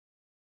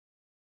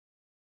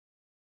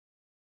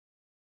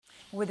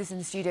With us in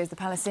the studio is the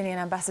Palestinian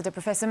ambassador,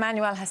 Prof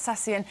Manuel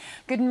Hassassian.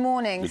 Good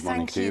morning.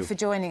 Thank you for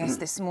joining us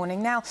this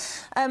morning. Now,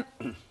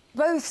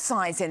 both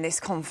sides in this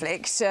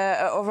conflict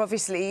are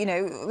obviously, you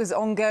know, there's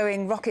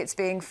ongoing rockets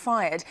being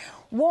fired.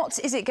 What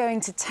is it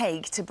going to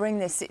take to bring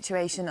this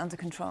situation under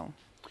control?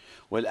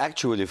 Well,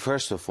 actually,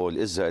 first of all,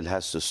 Israel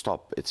has to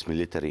stop its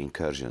military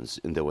incursions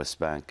in the West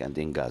Bank and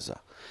in Gaza.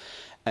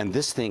 And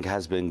this thing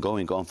has been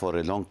going on for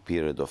a long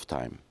period of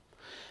time.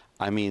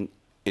 I mean,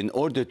 in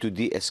order to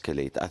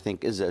de-escalate, I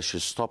think Israel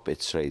should stop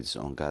its raids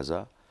on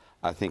Gaza.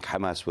 I think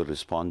Hamas will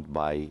respond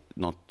by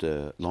not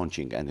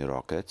launching any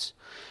rockets.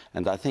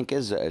 And I think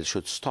Israel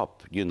should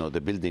stop, you know,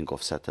 the building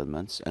of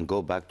settlements and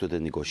go back to the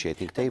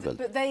negotiating table.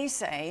 But they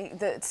say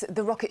that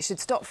the rockets should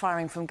stop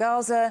firing from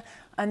Gaza,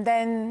 and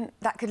then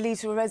that could lead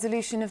to a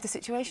resolution of the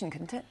situation,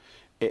 couldn't it?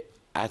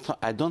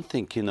 I don't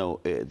think, you know,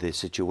 the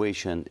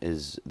situation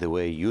is the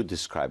way you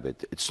describe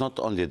it. It's not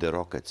only the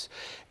rockets,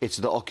 it's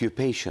the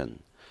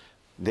occupation.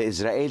 The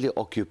Israeli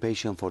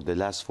occupation for the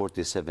last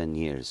 47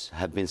 years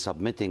have been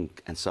submitting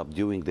and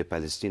subduing the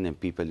Palestinian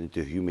people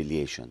into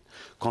humiliation,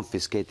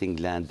 confiscating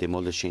land,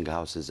 demolishing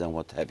houses, and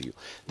what have you.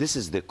 This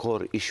is the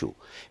core issue.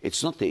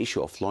 It's not the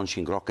issue of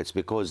launching rockets,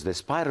 because the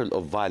spiral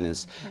of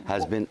violence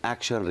has been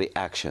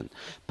action-reaction.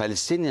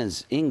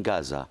 Palestinians in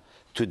Gaza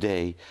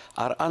today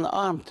are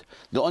unarmed.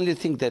 The only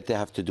thing that they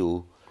have to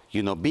do,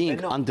 you know,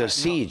 being under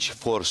siege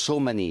for so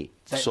many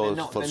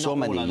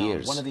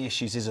years. One of the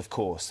issues is, of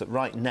course, that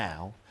right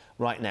now,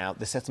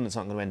 the settlements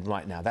aren't going to end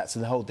right now. That's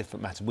a whole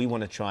different matter. We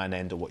want to try and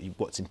end, or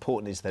what's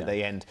important is that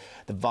they end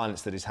the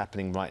violence that is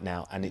happening right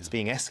now, and it's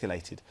being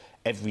escalated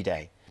every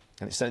day.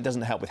 And it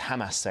doesn't help with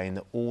Hamas saying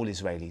that all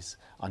Israelis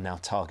are now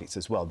targets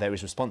as well. There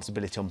is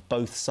responsibility on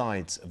both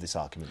sides of this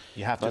argument.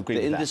 You have to agree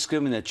with that. The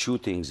indiscriminate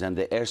shootings and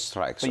the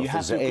airstrikes. But you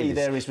have to agree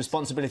there is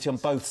responsibility on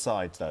both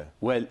sides, though.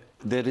 Well,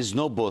 there is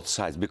no both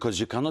sides,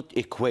 because you cannot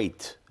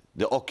equate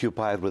the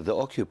occupier with the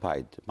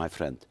occupied, my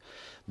friend.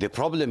 The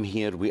problem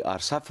here, we are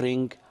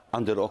suffering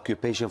under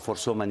occupation for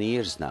so many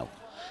years now.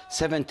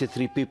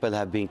 73 people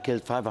have been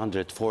killed,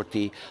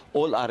 540.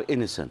 All are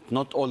innocent.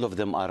 Not all of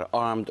them are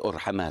armed or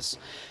Hamas.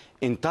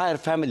 Entire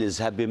families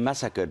have been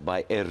massacred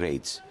by air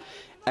raids.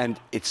 And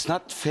it's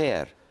not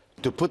fair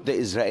to put the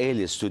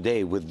Israelis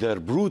today with their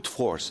brute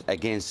force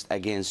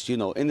against you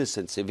know,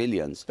 innocent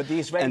civilians. But the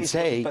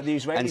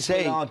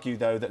Israelis will argue,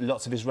 though, that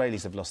lots of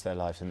Israelis have lost their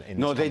lives in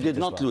No, they did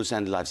not lose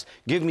any lives.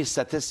 Give me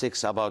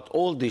statistics about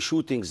all the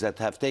shootings that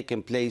have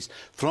taken place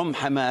from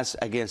Hamas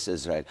against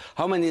Israel.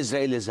 How many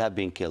Israelis have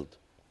been killed?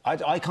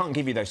 I can't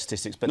give you those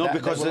statistics. But no,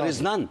 because there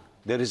is none.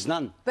 There is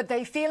none. But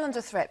they feel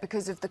under threat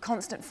because of the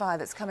constant fire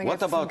that's coming out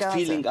from Gaza. What about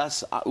feeling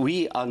us,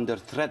 we under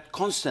threat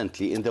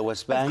constantly in the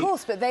West Bank? Of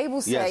course, but they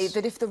will say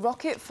that if the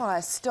rocket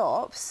fire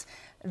stops,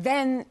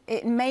 then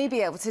it may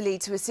be able to lead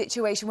to a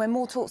situation where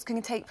more talks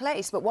can take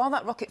place. But while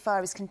that rocket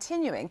fire is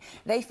continuing,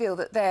 they feel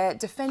that they're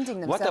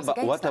defending themselves against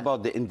that. What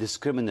about the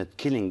indiscriminate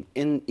killing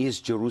in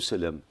East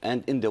Jerusalem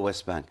and in the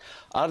West Bank?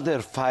 Are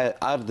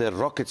there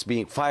rockets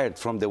being fired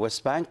from the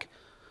West Bank?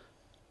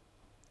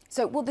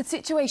 So, well, the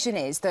situation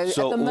is, though, at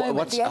the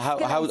moment...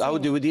 How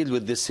do we deal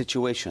with this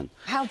situation?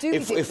 How do we deal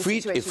with this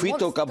situation? If we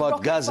talk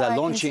about Gaza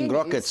launching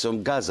rockets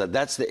on Gaza,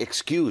 that's the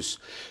excuse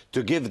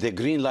to give the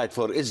green light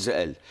for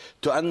Israel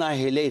to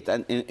annihilate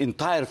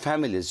entire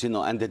families, you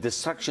know, and the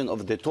destruction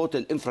of the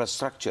total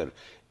infrastructure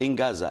in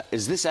Gaza.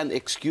 Is this an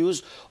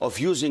excuse of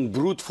using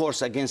brute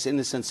force against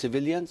innocent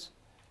civilians?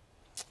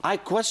 I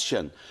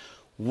question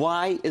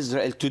why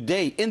Israel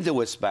today in the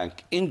West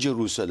Bank, in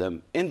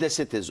Jerusalem, in the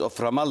cities of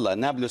Ramallah,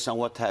 Nablus and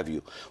what have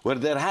you, where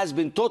there has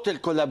been total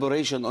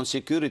collaboration on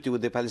security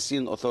with the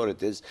Palestinian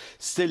authorities,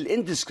 still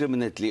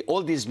indiscriminately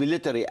all these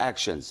military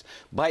actions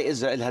by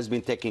Israel has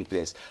been taking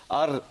place.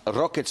 Are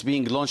rockets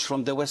being launched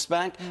from the West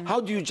Bank? How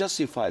do you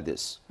justify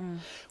this?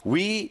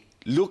 We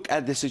look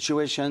at the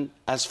situation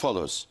as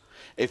follows.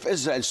 If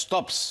Israel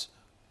stops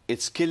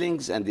its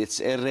killings and its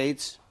air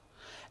raids,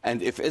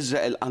 and if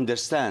Israel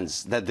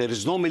understands that there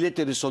is no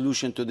military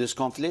solution to this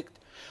conflict,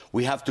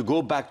 we have to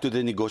go back to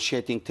the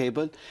negotiating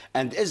table.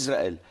 And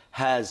Israel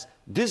has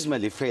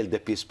dismally failed the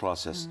peace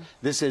process.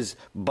 This is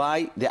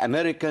by the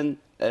American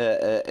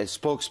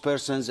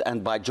spokespersons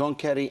and by John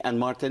Kerry and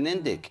Martin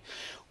Indyk.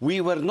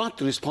 We were not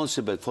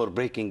responsible for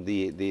breaking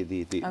the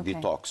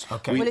talks.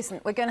 Okay. Well,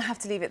 listen, we're going to have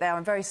to leave it there.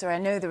 I'm very sorry. I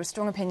know there are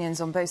strong opinions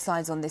on both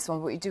sides on this one,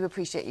 but we do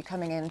appreciate you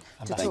coming in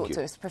to talk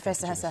to us.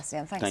 Professor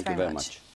Hassassian, thanks very much.